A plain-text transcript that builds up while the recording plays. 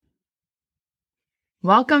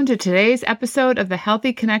Welcome to today's episode of the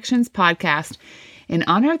Healthy Connections podcast. In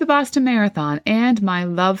honor of the Boston Marathon and my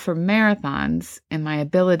love for marathons and my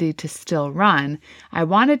ability to still run, I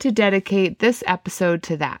wanted to dedicate this episode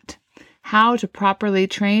to that. How to properly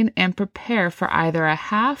train and prepare for either a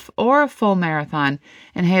half or a full marathon.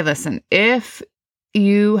 And hey, listen, if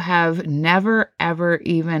you have never, ever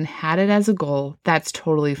even had it as a goal, that's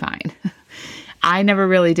totally fine. I never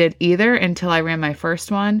really did either until I ran my first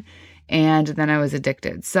one. And then I was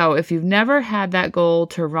addicted. So if you've never had that goal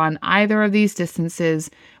to run either of these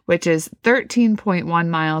distances, which is 13.1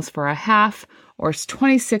 miles for a half or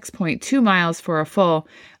 26.2 miles for a full,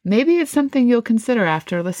 maybe it's something you'll consider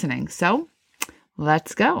after listening. So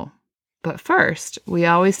let's go. But first, we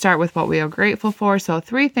always start with what we are grateful for. So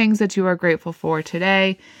 3 things that you are grateful for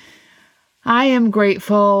today. I am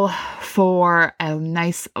grateful for a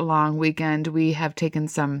nice long weekend. We have taken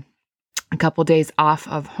a couple days off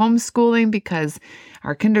of homeschooling because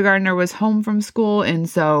our kindergartner was home from school. And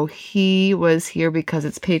so he was here because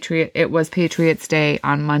it was Patriots Day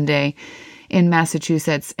on Monday in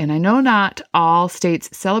Massachusetts. And I know not all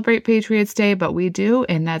states celebrate Patriots Day, but we do.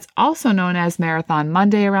 And that's also known as Marathon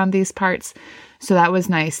Monday around these parts. So that was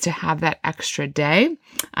nice to have that extra day.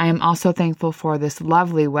 I am also thankful for this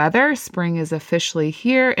lovely weather. Spring is officially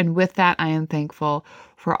here. And with that, I am thankful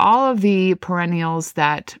for all of the perennials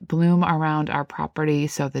that bloom around our property.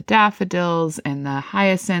 So the daffodils and the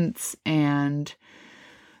hyacinths and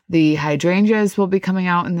the hydrangeas will be coming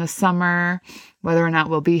out in the summer. Whether or not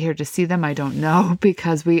we'll be here to see them, I don't know,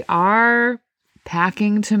 because we are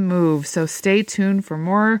packing to move. So stay tuned for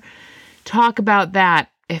more talk about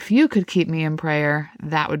that. If you could keep me in prayer,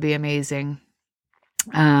 that would be amazing.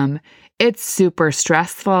 It's super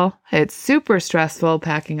stressful. It's super stressful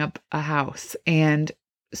packing up a house. And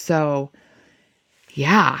so,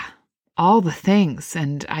 yeah, all the things.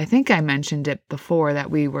 And I think I mentioned it before that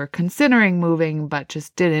we were considering moving, but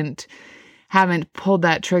just haven't pulled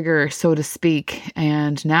that trigger, so to speak.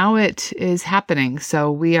 And now it is happening. So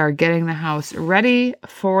we are getting the house ready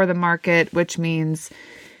for the market, which means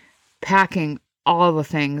packing all the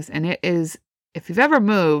things. And it is, if you've ever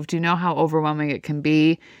moved, you know how overwhelming it can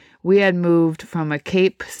be. We had moved from a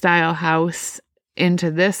Cape style house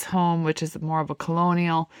into this home, which is more of a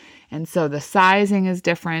colonial. And so the sizing is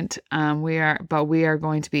different. We are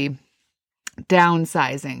going to be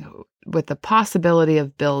downsizing with the possibility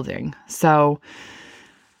of building. So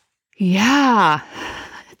yeah,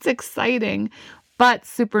 it's exciting, but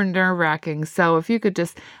super nerve-wracking. So if you could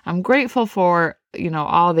I'm grateful for,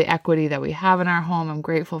 all the equity that we have in our home. I'm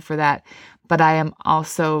grateful for that. But I am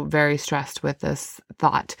also very stressed with this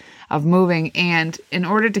thought of moving. And in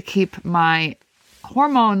order to keep my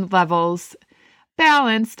hormone levels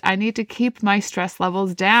balanced, I need to keep my stress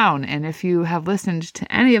levels down. And if you have listened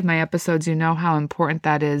to any of my episodes, you know how important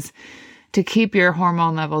that is to keep your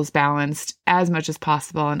hormone levels balanced as much as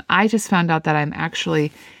possible. And I just found out that I'm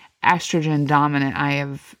actually estrogen dominant. I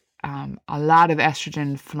have a lot of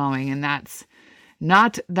estrogen flowing, and that's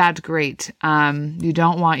not that great. You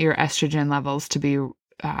don't want your estrogen levels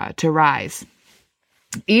to rise.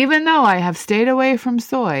 Even though I have stayed away from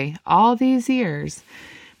soy all these years,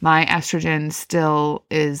 my estrogen still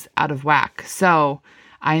is out of whack. So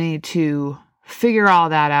I need to figure all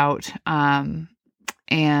that out.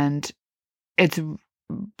 And it's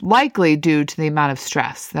likely due to the amount of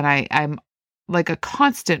stress that I'm like a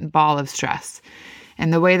constant ball of stress.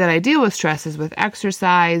 And the way that I deal with stress is with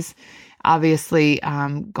exercise, obviously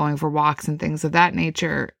going for walks and things of that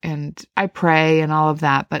nature. And I pray and all of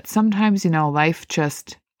that. But sometimes, life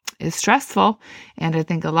just is stressful. And I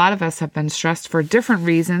think a lot of us have been stressed for different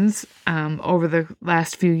reasons over the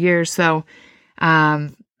last few years. So I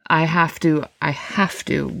have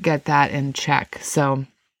to get that in check. So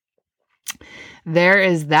there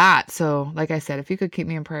is that. So like I said, if you could keep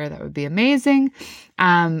me in prayer, that would be amazing.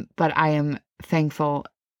 But I am thankful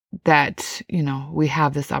that, we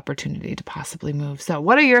have this opportunity to possibly move. So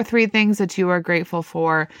what are your 3 things that you are grateful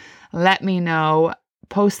for? Let me know.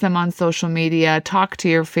 Post them on social media. Talk to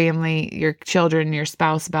your family, your children, your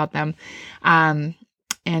spouse about them. And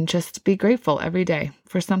just be grateful every day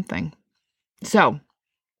for something. So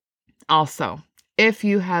also, if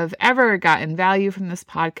you have ever gotten value from this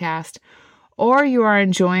podcast, or you are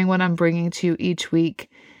enjoying what I'm bringing to you each week,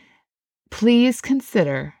 please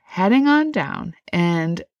consider heading on down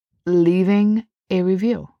and leaving a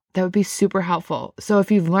review. That would be super helpful. So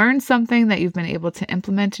if you've learned something that you've been able to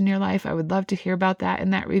implement in your life, I would love to hear about that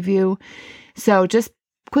in that review. So just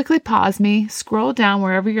quickly pause me, scroll down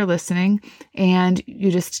wherever you're listening, and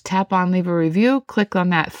you just tap on leave a review, click on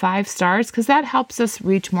that 5 stars, because that helps us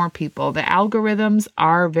reach more people. The algorithms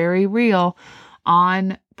are very real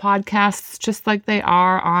on podcasts, just like they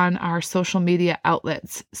are on our social media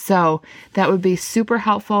outlets. So that would be super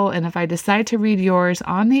helpful. And if I decide to read yours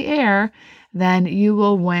on the air, then you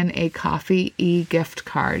will win a coffee e-gift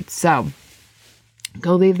card. So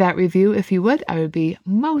go leave that review if you would. I would be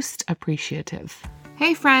most appreciative.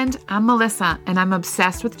 Hey friend, I'm Melissa, and I'm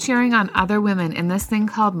obsessed with cheering on other women in this thing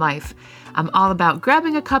called life. I'm all about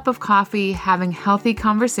grabbing a cup of coffee, having healthy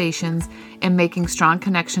conversations, and making strong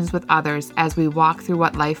connections with others as we walk through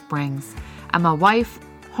what life brings. I'm a wife,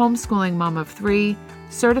 homeschooling mom of 3,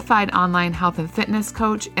 certified online health and fitness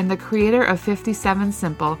coach, and the creator of 57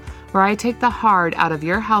 Simple, where I take the hard out of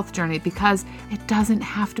your health journey because it doesn't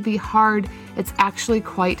have to be hard. It's actually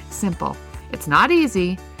quite simple. It's not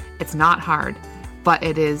easy, it's not hard, but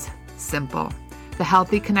it is simple. The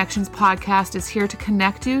Healthy Connections podcast is here to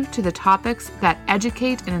connect you to the topics that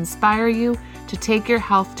educate and inspire you to take your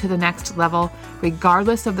health to the next level,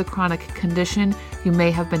 regardless of the chronic condition you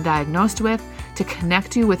may have been diagnosed with, to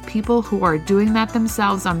connect you with people who are doing that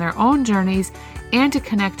themselves on their own journeys, and to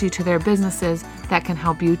connect you to their businesses that can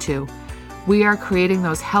help you too. We are creating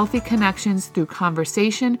those healthy connections through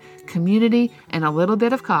conversation, community, and a little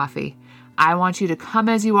bit of coffee. I want you to come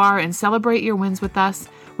as you are and celebrate your wins with us.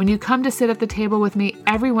 When you come to sit at the table with me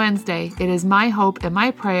every Wednesday, it is my hope and my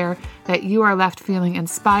prayer that you are left feeling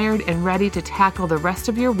inspired and ready to tackle the rest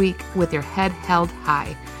of your week with your head held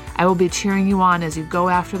high. I will be cheering you on as you go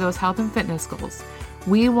after those health and fitness goals.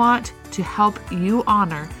 We want to help you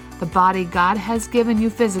honor the body God has given you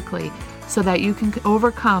physically so that you can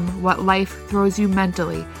overcome what life throws you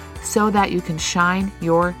mentally, so that you can shine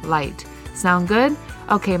your light. Sound good?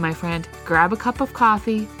 Okay, my friend, grab a cup of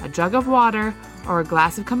coffee, a jug of water, or a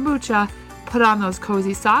glass of kombucha, put on those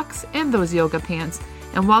cozy socks and those yoga pants,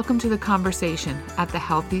 and welcome to the conversation at the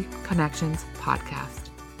Healthy Connections podcast.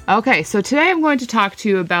 Okay, so today I'm going to talk to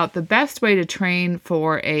you about the best way to train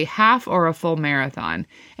for a half or a full marathon.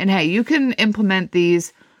 And hey, you can implement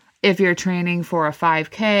these if you're training for a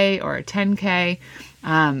 5K or a 10K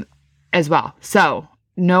as well. So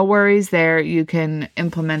no worries there. You can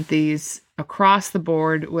implement these across the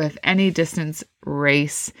board with any distance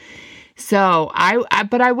race. So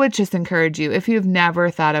but I would just encourage you, if you've never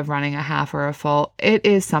thought of running a half or a full, it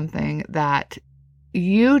is something that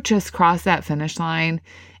you just cross that finish line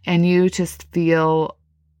and you just feel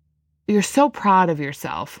you're so proud of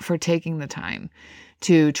yourself for taking the time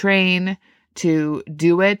to train, to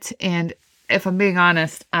do it. And if I'm being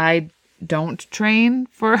honest, I don't train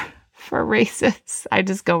for races. I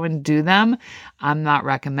just go and do them. I'm not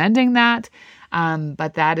recommending that.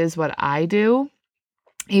 But that is what I do.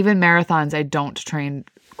 Even marathons, I don't train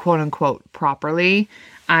quote unquote properly.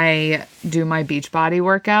 I do my Beachbody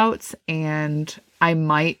workouts and I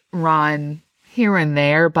might run here and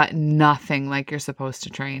there, but nothing like you're supposed to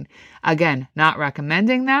train. Again, not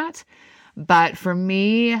recommending that. But for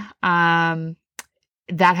me, that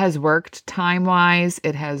has worked time-wise.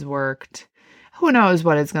 It has worked. Who knows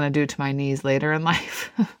what it's going to do to my knees later in life.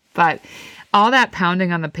 But all that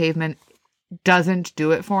pounding on the pavement doesn't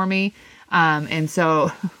do it for me. And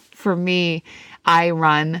so for me, I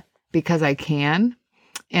run because I can.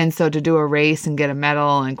 And so to do a race and get a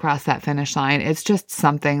medal and cross that finish line, it's just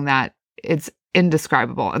something that it's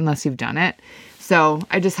indescribable unless you've done it. So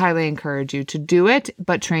I just highly encourage you to do it,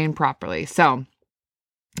 but train properly. So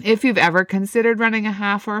if you've ever considered running a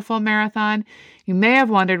half or a full marathon, you may have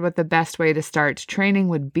wondered what the best way to start training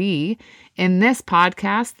would be. In this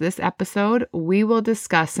podcast, this episode, we will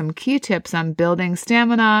discuss some key tips on building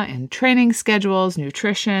stamina and training schedules,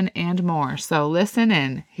 nutrition, and more. So listen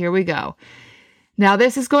in. Here we go. Now,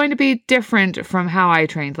 this is going to be different from how I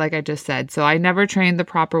trained, like I just said. So I never trained the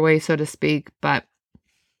proper way, so to speak,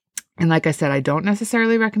 and like I said, I don't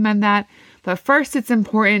necessarily recommend that. But first, it's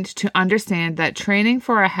important to understand that training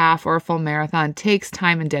for a half or a full marathon takes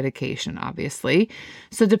time and dedication, obviously.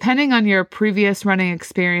 So depending on your previous running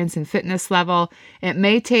experience and fitness level, it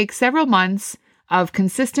may take several months of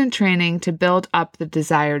consistent training to build up to that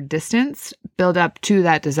desired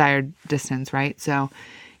distance, right? So,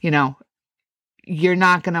 you're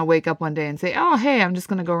not going to wake up one day and say, oh, hey, I'm just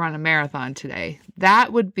going to go run a marathon today.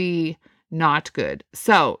 That would be not good.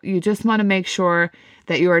 So you just want to make sure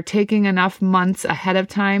that you are taking enough months ahead of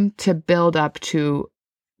time to build up to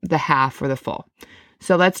the half or the full.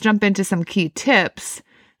 So let's jump into some key tips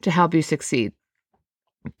to help you succeed.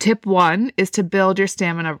 Tip 1 is to build your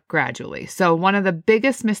stamina gradually. So one of the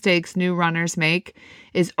biggest mistakes new runners make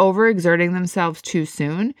is overexerting themselves too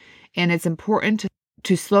soon. And it's important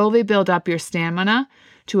to slowly build up your stamina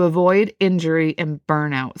to avoid injury and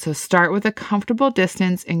burnout. So start with a comfortable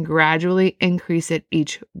distance and gradually increase it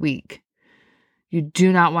each week. You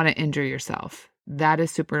do not want to injure yourself. That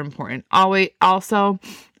is super important. Always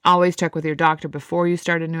check with your doctor before you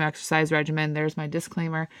start a new exercise regimen. There's my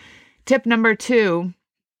disclaimer. Tip number 2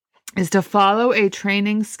 is to follow a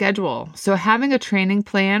training schedule. So having a training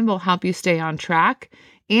plan will help you stay on track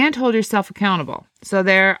and hold yourself accountable. So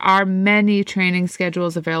there are many training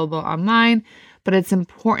schedules available online, but it's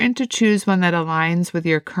important to choose one that aligns with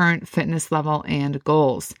your current fitness level and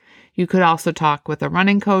goals. You could also talk with a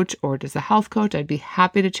running coach or just a health coach. I'd be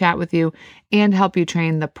happy to chat with you and help you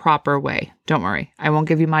train the proper way. Don't worry, I won't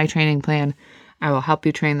give you my training plan. I will help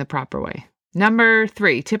you train the proper way.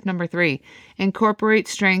 Tip number 3, incorporate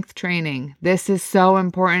strength training. This is so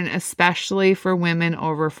important, especially for women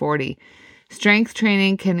over 40. Strength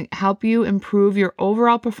training can help you improve your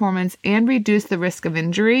overall performance and reduce the risk of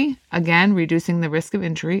injury. Again, reducing the risk of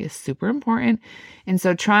injury is super important. And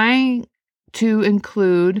so trying to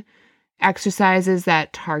include exercises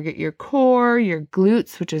that target your core, your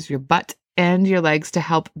glutes, which is your butt, and your legs to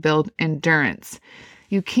help build endurance.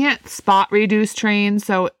 You can't spot reduce train,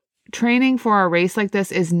 so training for a race like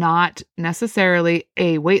this is not necessarily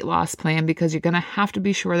a weight loss plan because you're going to have to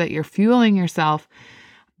be sure that you're fueling yourself.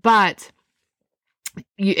 But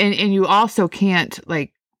you also can't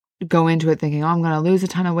like go into it thinking, oh, I'm going to lose a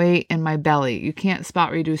ton of weight in my belly. You can't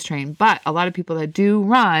spot reduce train. But a lot of people that do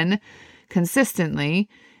run consistently,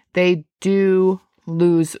 they do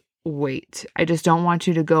lose weight. I just don't want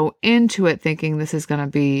you to go into it thinking this is going to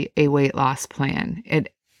be a weight loss plan.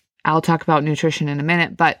 I'll talk about nutrition in a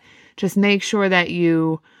minute, but just make sure that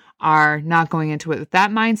you are not going into it with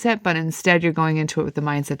that mindset, but instead you're going into it with the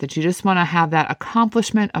mindset that you just want to have that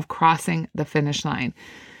accomplishment of crossing the finish line.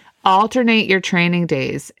 Alternate your training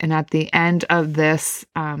days. And at the end of this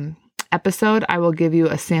episode, I will give you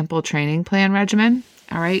a sample training plan regimen.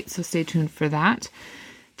 All right, so stay tuned for that.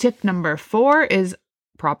 Tip number 4 is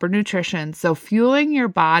proper nutrition. So fueling your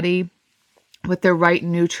body with the right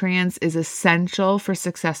nutrients is essential for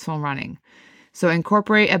successful running. So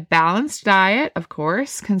incorporate a balanced diet, of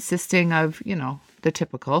course, consisting of, the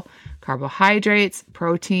typical carbohydrates,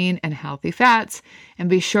 protein, and healthy fats. And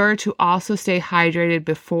be sure to also stay hydrated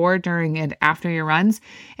before, during, and after your runs.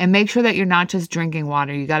 And make sure that you're not just drinking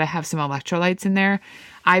water. You got to have some electrolytes in there.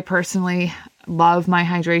 I personally love my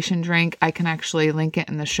hydration drink. I can actually link it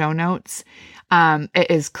in the show notes. It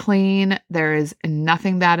is clean. There is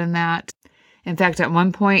nothing bad in that. In fact, at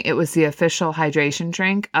one point, it was the official hydration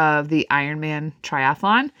drink of the Ironman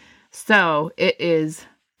triathlon. So it is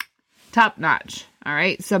top notch. All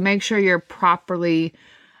right. So make sure you're properly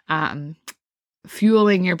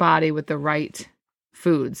fueling your body with the right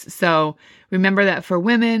foods. So remember that for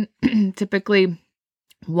women, typically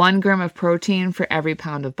 1 gram of protein for every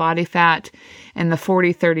pound of body fat. And the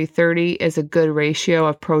 40-30-30 is a good ratio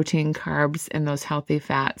of protein, carbs, and those healthy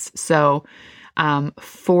fats. So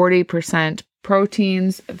 40%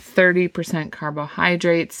 proteins, 30%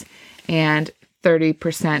 carbohydrates, and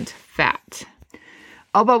 30% fat.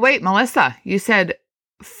 Oh, but wait, Melissa, you said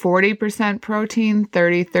 40% protein,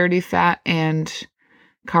 30 fat, and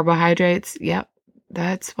carbohydrates. Yep,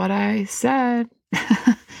 that's what I said.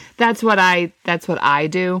 That's what I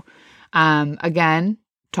do. Again,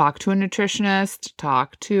 talk to a nutritionist,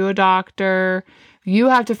 talk to a doctor. You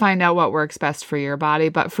have to find out what works best for your body.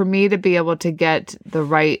 But for me to be able to get the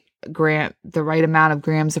right amount of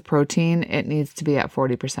grams of protein, it needs to be at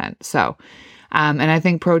 40%. So, and I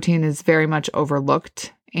think protein is very much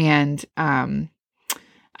overlooked. And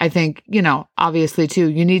I think, obviously too,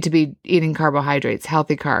 you need to be eating carbohydrates,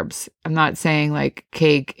 healthy carbs. I'm not saying like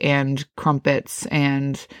cake and crumpets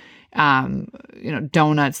and,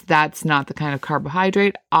 donuts. That's not the kind of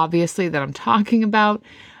carbohydrate, obviously, that I'm talking about.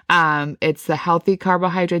 It's the healthy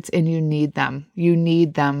carbohydrates, and you need them. You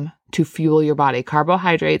need them to fuel your body.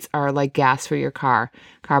 Carbohydrates are like gas for your car.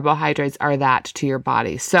 Carbohydrates are that to your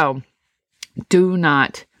body. So do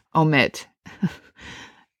not omit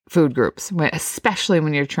food groups, especially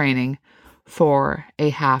when you're training for a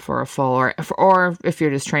half or a full, or if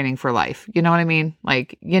you're just training for life. You know what I mean?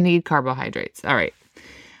 Like, you need carbohydrates. All right.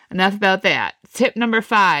 Enough about that. Tip number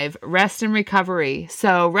 5, rest and recovery.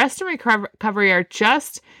 So rest and recovery are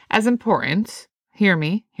just as important. Hear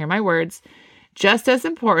my words. Just as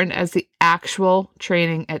important as the actual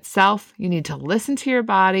training itself. You need to listen to your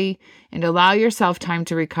body and allow yourself time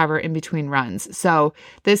to recover in between runs. So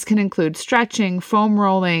this can include stretching, foam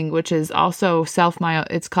rolling, which is also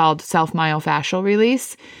it's called self-myofascial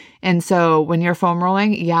release. And so when you're foam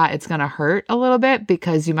rolling, it's going to hurt a little bit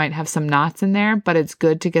because you might have some knots in there, but it's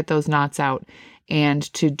good to get those knots out and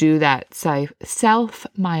to do that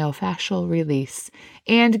self-myofascial release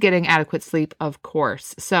and getting adequate sleep, of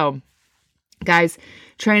course. So Guys,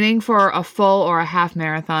 training for a full or a half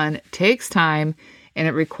marathon takes time and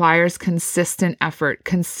it requires consistent effort.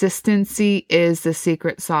 Consistency is the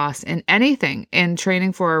secret sauce in anything, in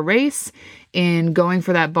training for a race, in going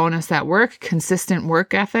for that bonus at work, consistent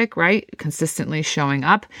work ethic, right? Consistently showing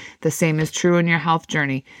up. The same is true in your health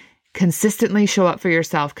journey. Consistently show up for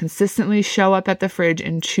yourself. Consistently show up at the fridge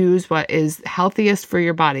and choose what is healthiest for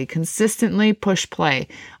your body. Consistently push play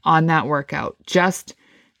on that workout. Just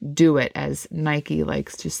do it, as Nike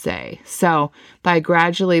likes to say. So by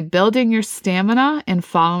gradually building your stamina and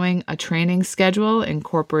following a training schedule,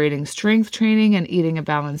 incorporating strength training and eating a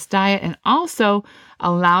balanced diet, and also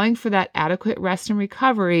allowing for that adequate rest and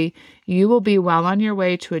recovery, you will be well on your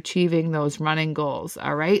way to achieving those running goals.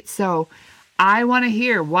 All right. So I want to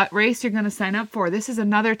hear what race you're going to sign up for. This is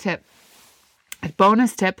another tip. A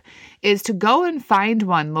bonus tip is to go and find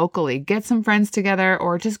one locally. Get some friends together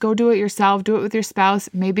or just go do it yourself. Do it with your spouse.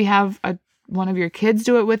 Maybe have one of your kids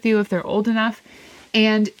do it with you if they're old enough.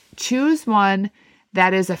 And choose one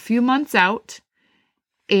that is a few months out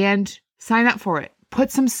and sign up for it. Put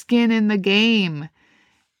some skin in the game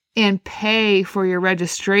and pay for your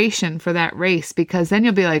registration for that race, because then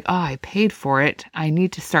you'll be like, oh, I paid for it. I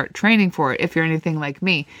need to start training for it if you're anything like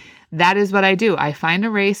me. That is what I do. I find a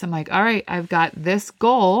race. I'm like, all right, I've got this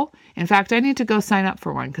goal. In fact, I need to go sign up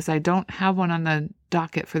for one because I don't have one on the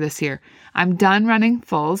docket for this year. I'm done running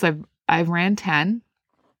fulls. I've ran 10.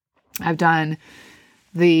 I've done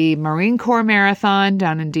the Marine Corps Marathon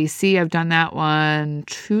down in DC. I've done that one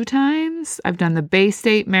 2 times. I've done the Bay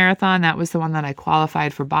State Marathon. That was the one that I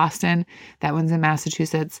qualified for Boston. That one's in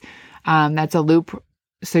Massachusetts. That's a loop.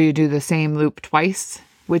 So you do the same loop twice,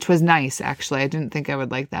 which was nice, actually. I didn't think I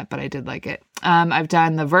would like that, but I did like it. I've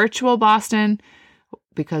done the virtual Boston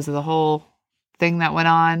because of the whole thing that went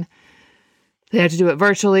on. They had to do it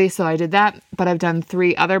virtually, so I did that. But I've done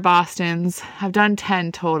 3 other Bostons. I've done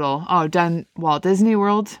 10 total. Oh, I've done Walt Disney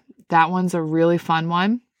World. That one's a really fun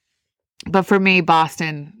one. But for me,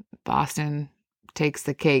 Boston takes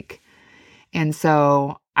the cake. And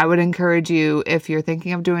so I would encourage you, if you're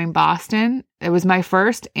thinking of doing Boston, it was my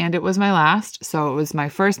first and it was my last. So it was my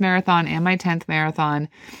first marathon and my 10th marathon.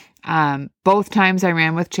 Both times I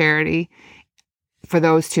ran with charity for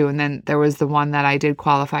those 2. And then there was the one that I did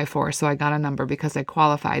qualify for. So I got a number because I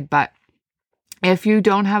qualified. But if you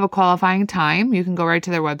don't have a qualifying time, you can go right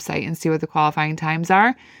to their website and see what the qualifying times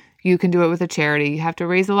are. You can do it with a charity. You have to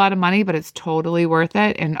raise a lot of money, but it's totally worth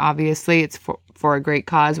it. And obviously it's for a great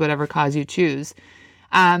cause, whatever cause you choose.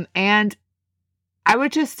 And I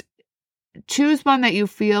would just choose one that you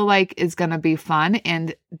feel like is going to be fun,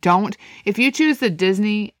 and if you choose the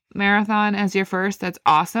Disney Marathon as your first, that's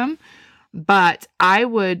awesome. But I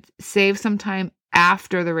would save some time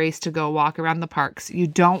after the race to go walk around the parks. You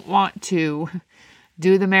don't want to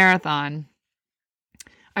do the marathon.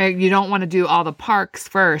 You don't want to do all the parks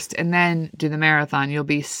first and then do the marathon. You'll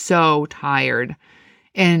be so tired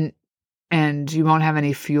and you won't have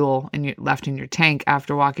any fuel left in your tank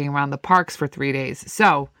after walking around the parks for 3 days.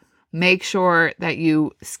 So make sure that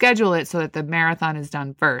you schedule it so that the marathon is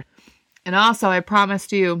done first. And also, I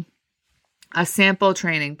promised you a sample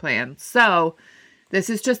training plan. So this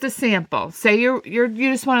is just a sample. Say you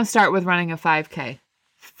just want to start with running a 5K.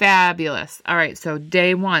 Fabulous. All right. So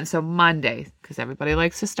day 1, so Monday, because everybody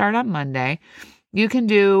likes to start on Monday, you can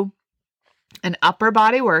do an upper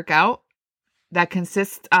body workout that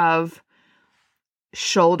consists of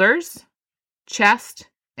shoulders, chest,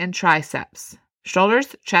 and triceps.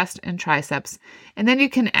 Shoulders, chest, and triceps. And then you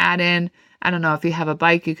can add in, I don't know, if you have a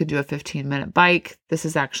bike, you could do a 15-minute bike. This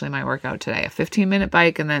is actually my workout today, a 15-minute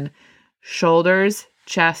bike, and then shoulders,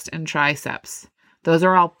 chest, and triceps. Those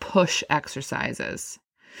are all push exercises.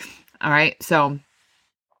 All right, so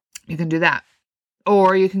you can do that.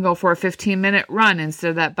 Or you can go for a 15-minute run instead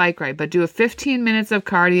of that bike ride, but do a 15 minutes of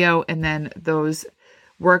cardio and then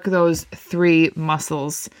work those 3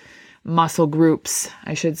 muscle groups,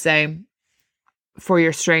 I should say, for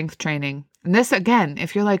your strength training. And this, again,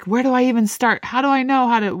 if you're like, where do I even start? How do I know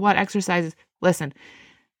what exercises? Listen,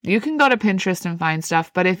 you can go to Pinterest and find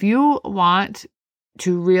stuff, but if you want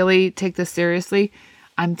to really take this seriously,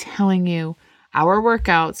 I'm telling you, our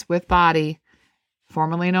workouts with Body,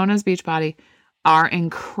 formerly known as Beachbody, are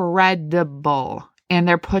incredible. And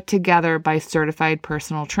they're put together by certified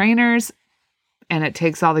personal trainers, and it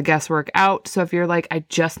takes all the guesswork out. So if you're like, I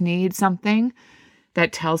just need something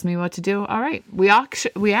that tells me what to do, all right. We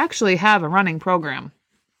actually have a running program.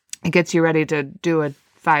 It gets you ready to do a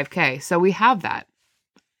 5K. So we have that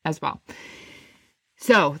as well.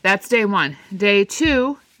 So that's day 1. Day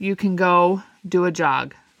 2, you can go do a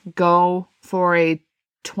jog. Go for a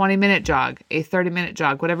 20-minute jog, a 30-minute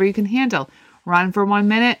jog, whatever you can handle. Run for 1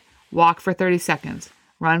 minute, walk for 30 seconds.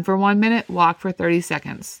 Run for 1 minute, walk for 30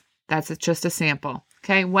 seconds. That's just a sample.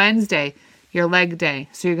 Okay, Wednesday, your leg day.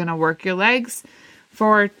 So you're going to work your legs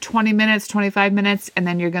for 20 minutes, 25 minutes, and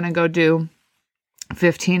then you're going to go do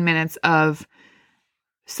 15 minutes of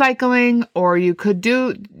cycling, or you could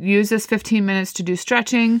use this 15 minutes to do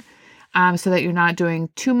stretching so that you're not doing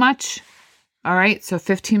too much. All right, so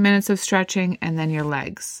 15 minutes of stretching and then your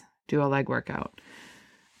legs. Do a leg workout.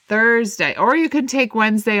 Thursday, or you can take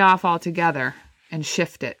Wednesday off altogether and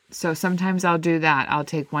shift it. So sometimes I'll do that. I'll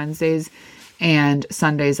take Wednesdays and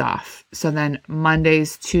Sundays off. So then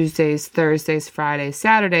Mondays, Tuesdays, Thursdays, Fridays,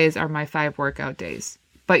 Saturdays are my 5 workout days.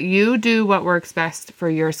 But you do what works best for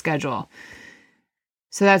your schedule.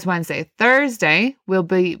 So that's Wednesday. Thursday will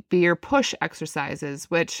be your push exercises,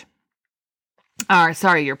 your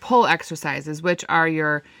pull exercises, which are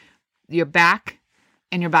your back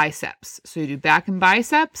and your biceps. So you do back and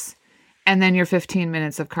biceps, and then your 15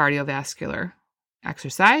 minutes of cardiovascular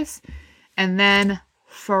exercise. And then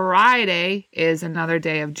Friday is another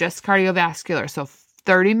day of just cardiovascular. So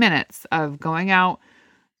 30 minutes of going out,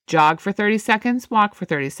 jog for 30 seconds, walk for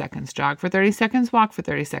 30 seconds, jog for 30 seconds, walk for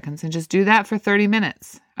 30 seconds, and just do that for 30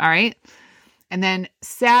 minutes. All right. And then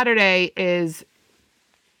Saturday is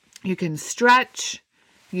you can stretch,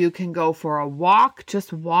 you can go for a walk,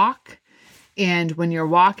 just walk. And when you're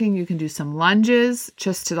walking, you can do some lunges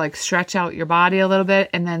just to like stretch out your body a little bit.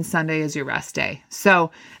 And then Sunday is your rest day.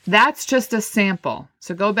 So that's just a sample.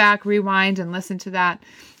 So go back, rewind, and listen to that.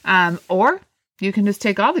 Or you can just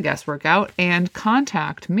take all the guesswork out and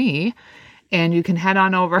contact me. And you can head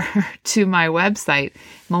on over to my website,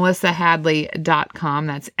 melissahadley.com.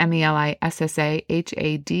 That's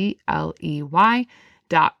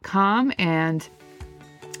MELISSAHADLEY.com. And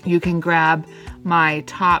you can grab my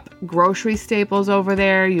top grocery staples over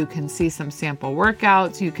there. You can see some sample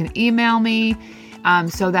workouts. You can email me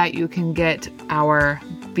so that you can get our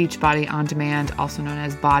Beachbody On Demand, also known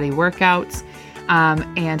as Body Workouts,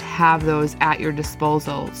 and have those at your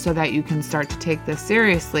disposal so that you can start to take this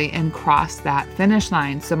seriously and cross that finish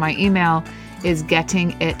line. So my email is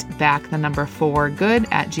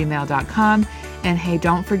gettingitback4good@gmail.com. And hey,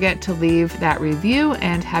 don't forget to leave that review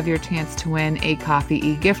and have your chance to win a Coffee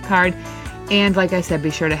e-gift card. And like I said, be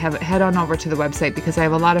sure to head on over to the website because I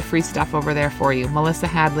have a lot of free stuff over there for you,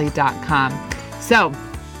 melissahadley.com. So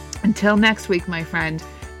until next week, my friend,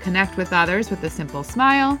 connect with others with a simple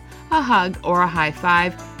smile, a hug, or a high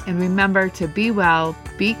five. And remember to be well,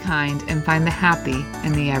 be kind, and find the happy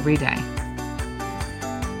in the everyday.